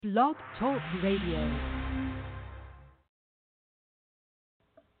Blog Talk Radio.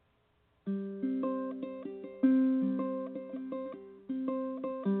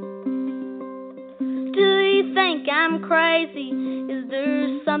 Do you think I'm crazy? Is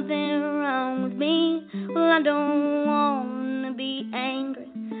there something wrong with me? Well, I don't wanna be angry.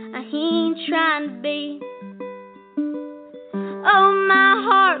 I ain't trying to be. Oh, my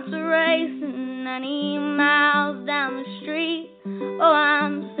heart's racing 90 miles down the street. Oh,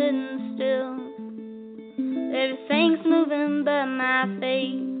 I'm sitting still. Everything's moving but my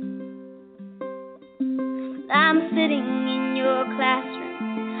feet. I'm sitting in your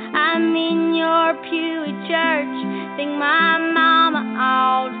classroom. I'm in your pew at church. Think my mama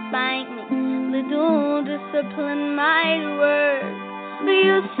ought to spank me. Little discipline might work.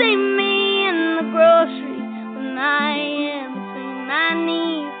 You see me in the grocery with my hand between my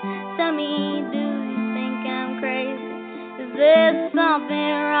knees. Tell me, do you think I'm crazy? Is there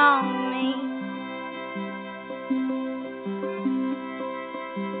something wrong with me?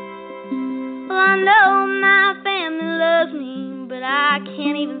 Well, I know my family loves me, but I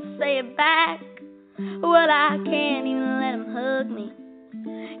can't even say it back. Well, I can't even let them hug me.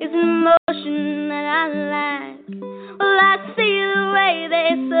 It's an emotion that I lack. Well, I see the way they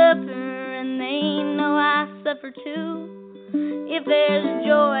suffer, and they know I suffer too. If there's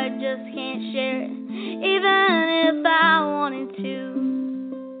joy, I just can't share it, even if I wanted to.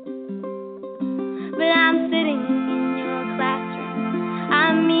 But I'm sitting in your classroom.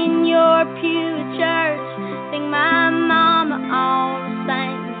 I'm in your pew at church. Think my mama ought to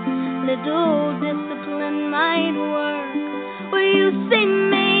spank me. Little discipline might work. Will you see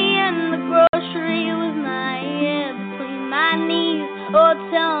me in the grocery with my head between my knees? Or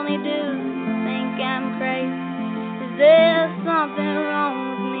tell me, do you think I'm crazy? Is there something wrong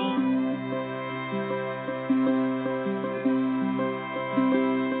with me?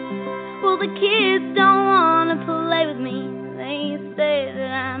 Well, the kids don't want to play with me. They say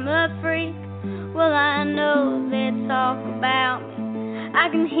that I'm a freak. Well, I know they talk about me. I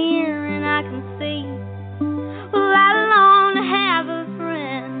can hear and I can see. Well, I long to have a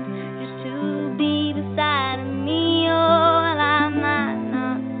friend just to be beside me. Oh, well, I might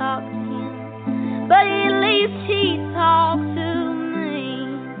not talk to him, but at least he talks to me.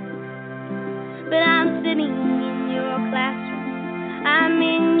 But I'm sitting in your classroom. I'm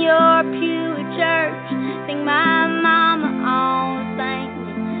in your pew at church. Think my mama ought to spank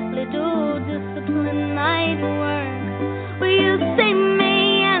me. Little discipline might work. Will you see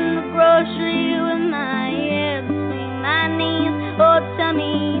me in the grocery with my head between my knees? Oh, tell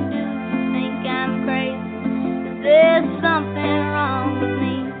me, do you think I'm crazy? Is there something wrong with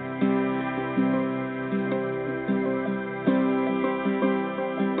me?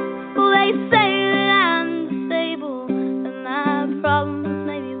 Well, they say that I'm disabled, that my problems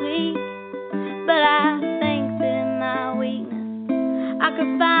may be weak, but I think that in my weakness I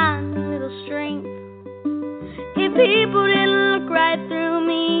could find a little strength. If people didn't look right through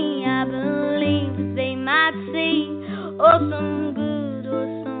me, I believe that they might see, or some good or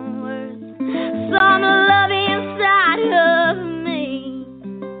some worse, some love inside of me.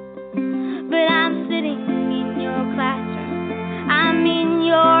 But I'm sitting in your classroom. I'm in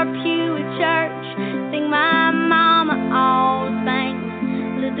your pew at church. Think my mama ought to spank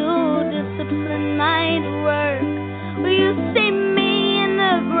me. Little discipline might work. Will you see me in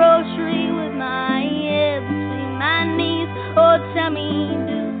the grocery with my head between my knees? Oh, tell me,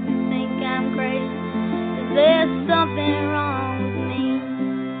 do you think I'm crazy? Is there something wrong with me?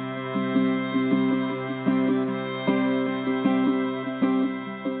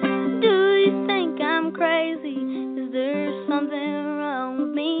 Do you think I'm crazy? Is there something wrong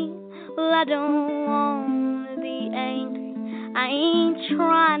with me? Well, I don't want to be angry. I ain't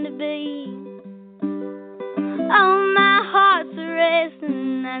trying to be. Oh, my heart's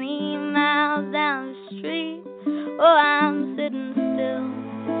racing 90 miles down the street. Oh, I'm sitting still,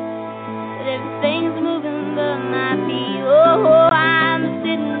 but everything's moving but my feet. Oh, I'm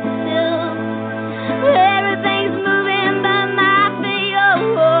sitting still, but everything's moving but my feet.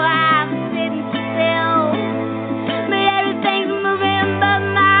 Oh, I'm sitting still, but everything's moving but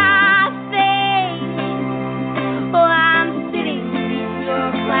my feet. Oh, I'm sitting in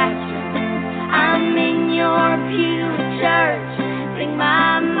your classroom. I'm in your pew at church. Think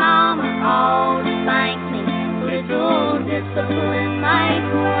my mama ought to spank me. Little discipline might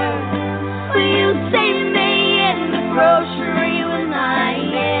work. Will you see me in the grocery with my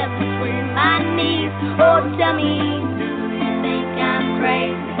head between my knees? Oh, tell me, do you think I'm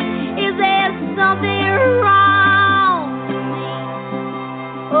crazy? Is there something wrong with me?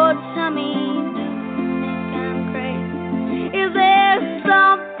 Oh, tell me, do you think I'm crazy? Is there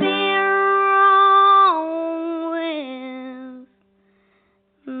something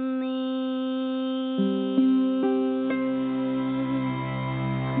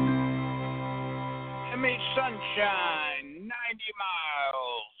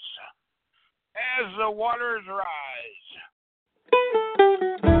miles as the waters rise.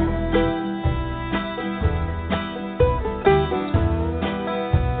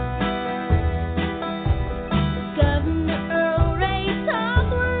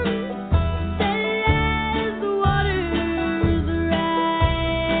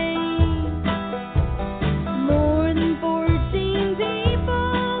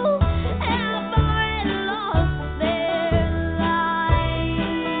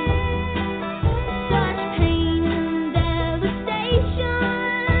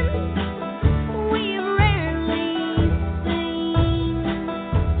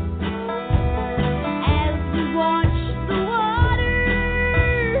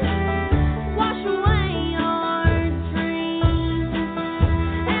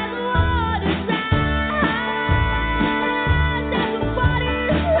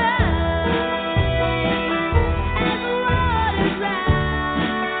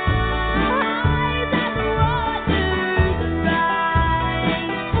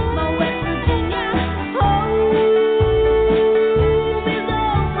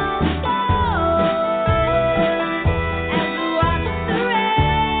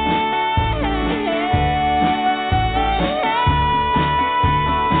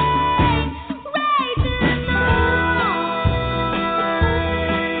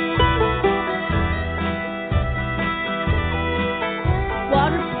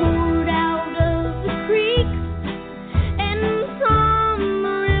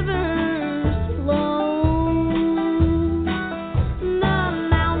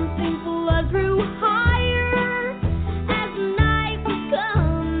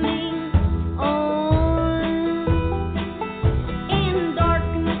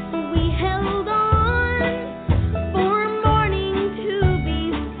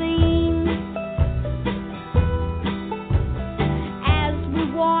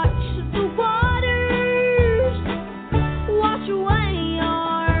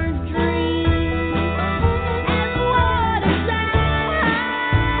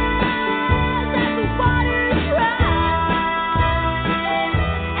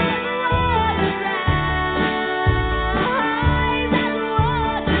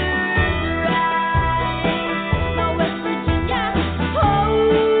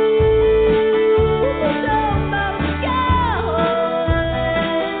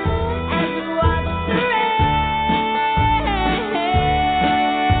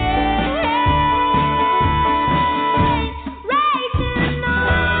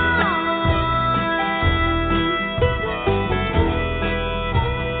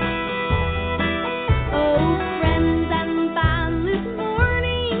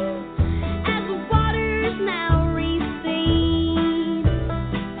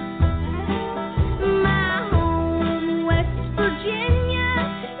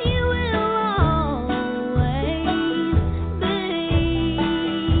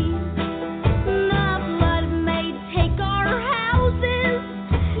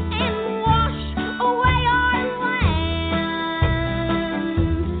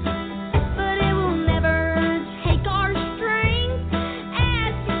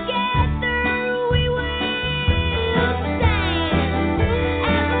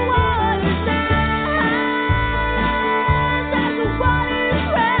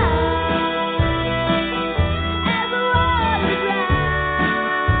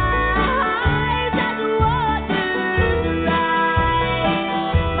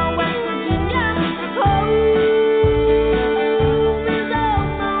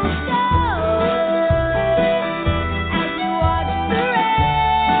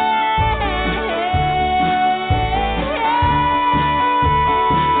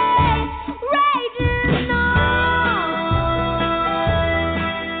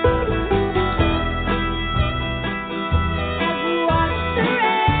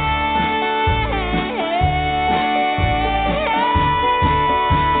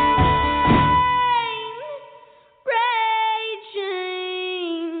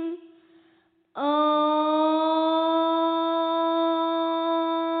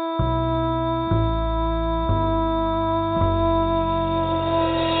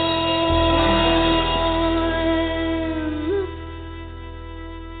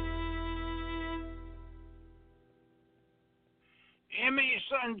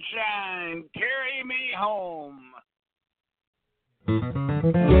 Emisunshine, carry me home.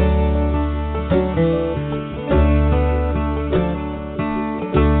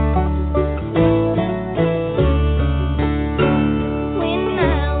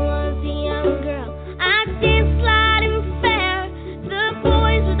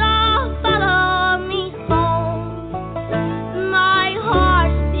 My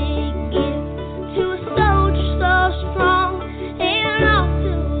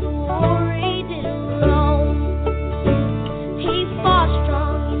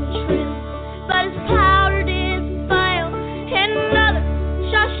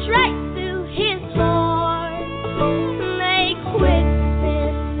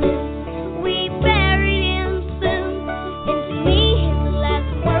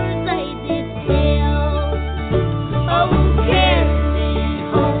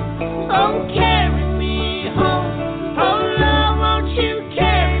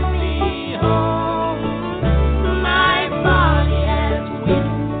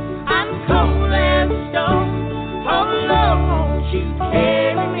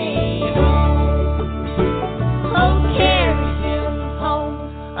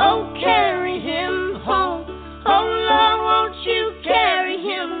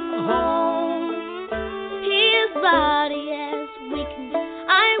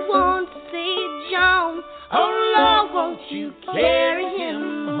you carry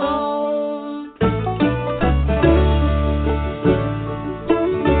him home?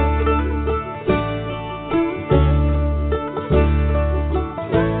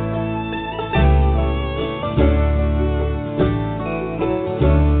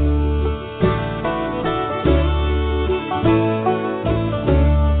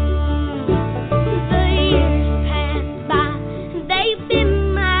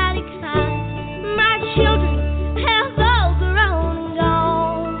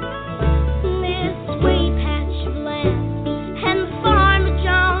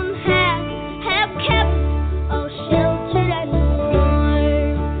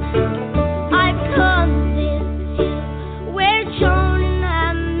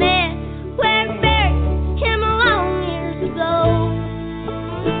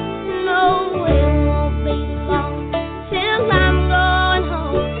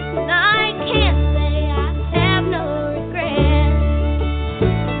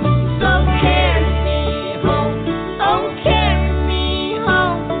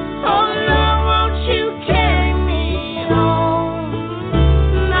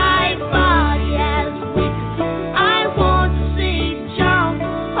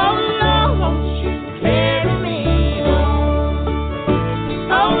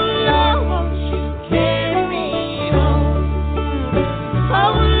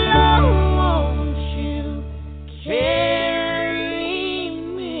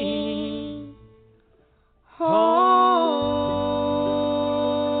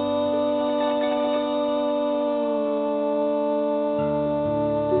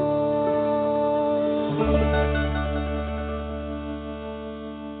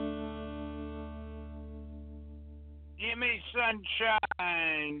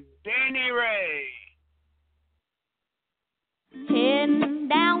 Emisunshine, Danny Ray. Heading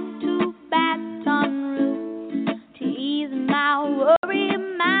down to Baton Rouge to ease my worry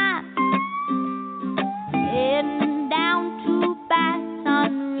mind. Heading down to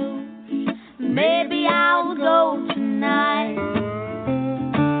Baton Rouge. Maybe I'll go tonight.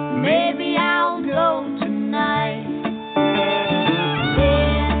 Maybe I'll go tonight.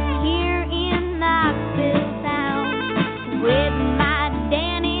 Sitting here in Knoxville town with my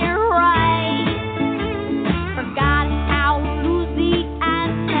Danny Ray. Forgot how woozy I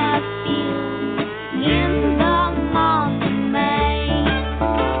feel in the month of May.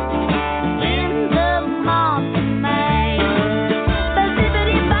 In the month of May.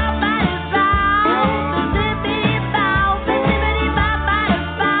 Ba-zippity-bow-ba-da-bow, ba-zippity-bow,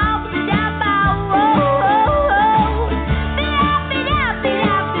 ba-zippity-bow-ba-da-bow, ba-da-bow.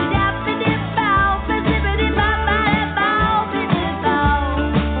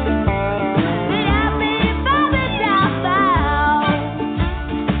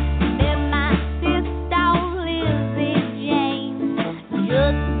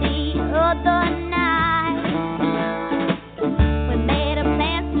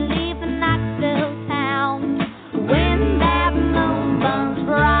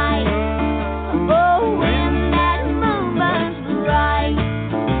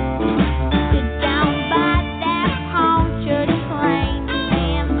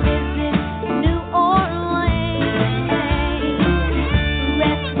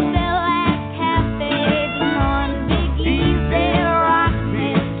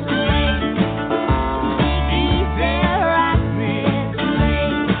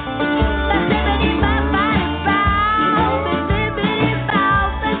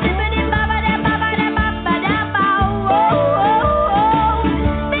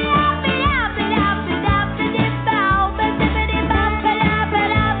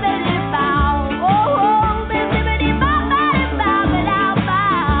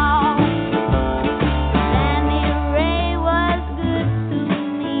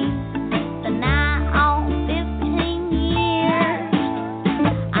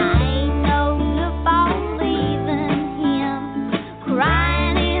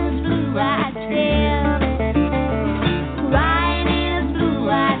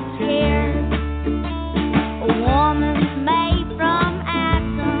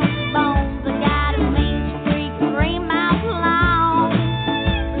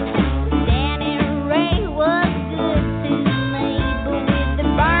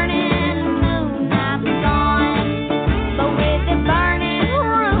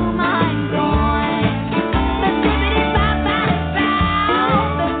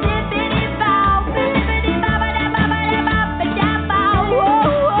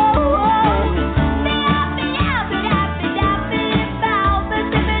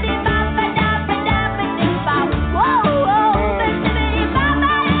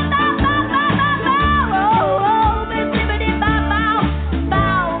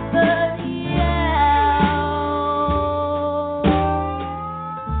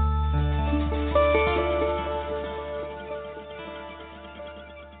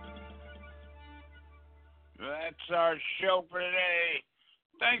 show for today.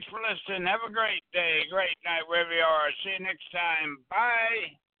 Thanks for listening. Have a great day, great night, wherever you are. See you next time.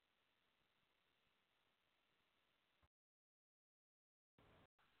 Bye.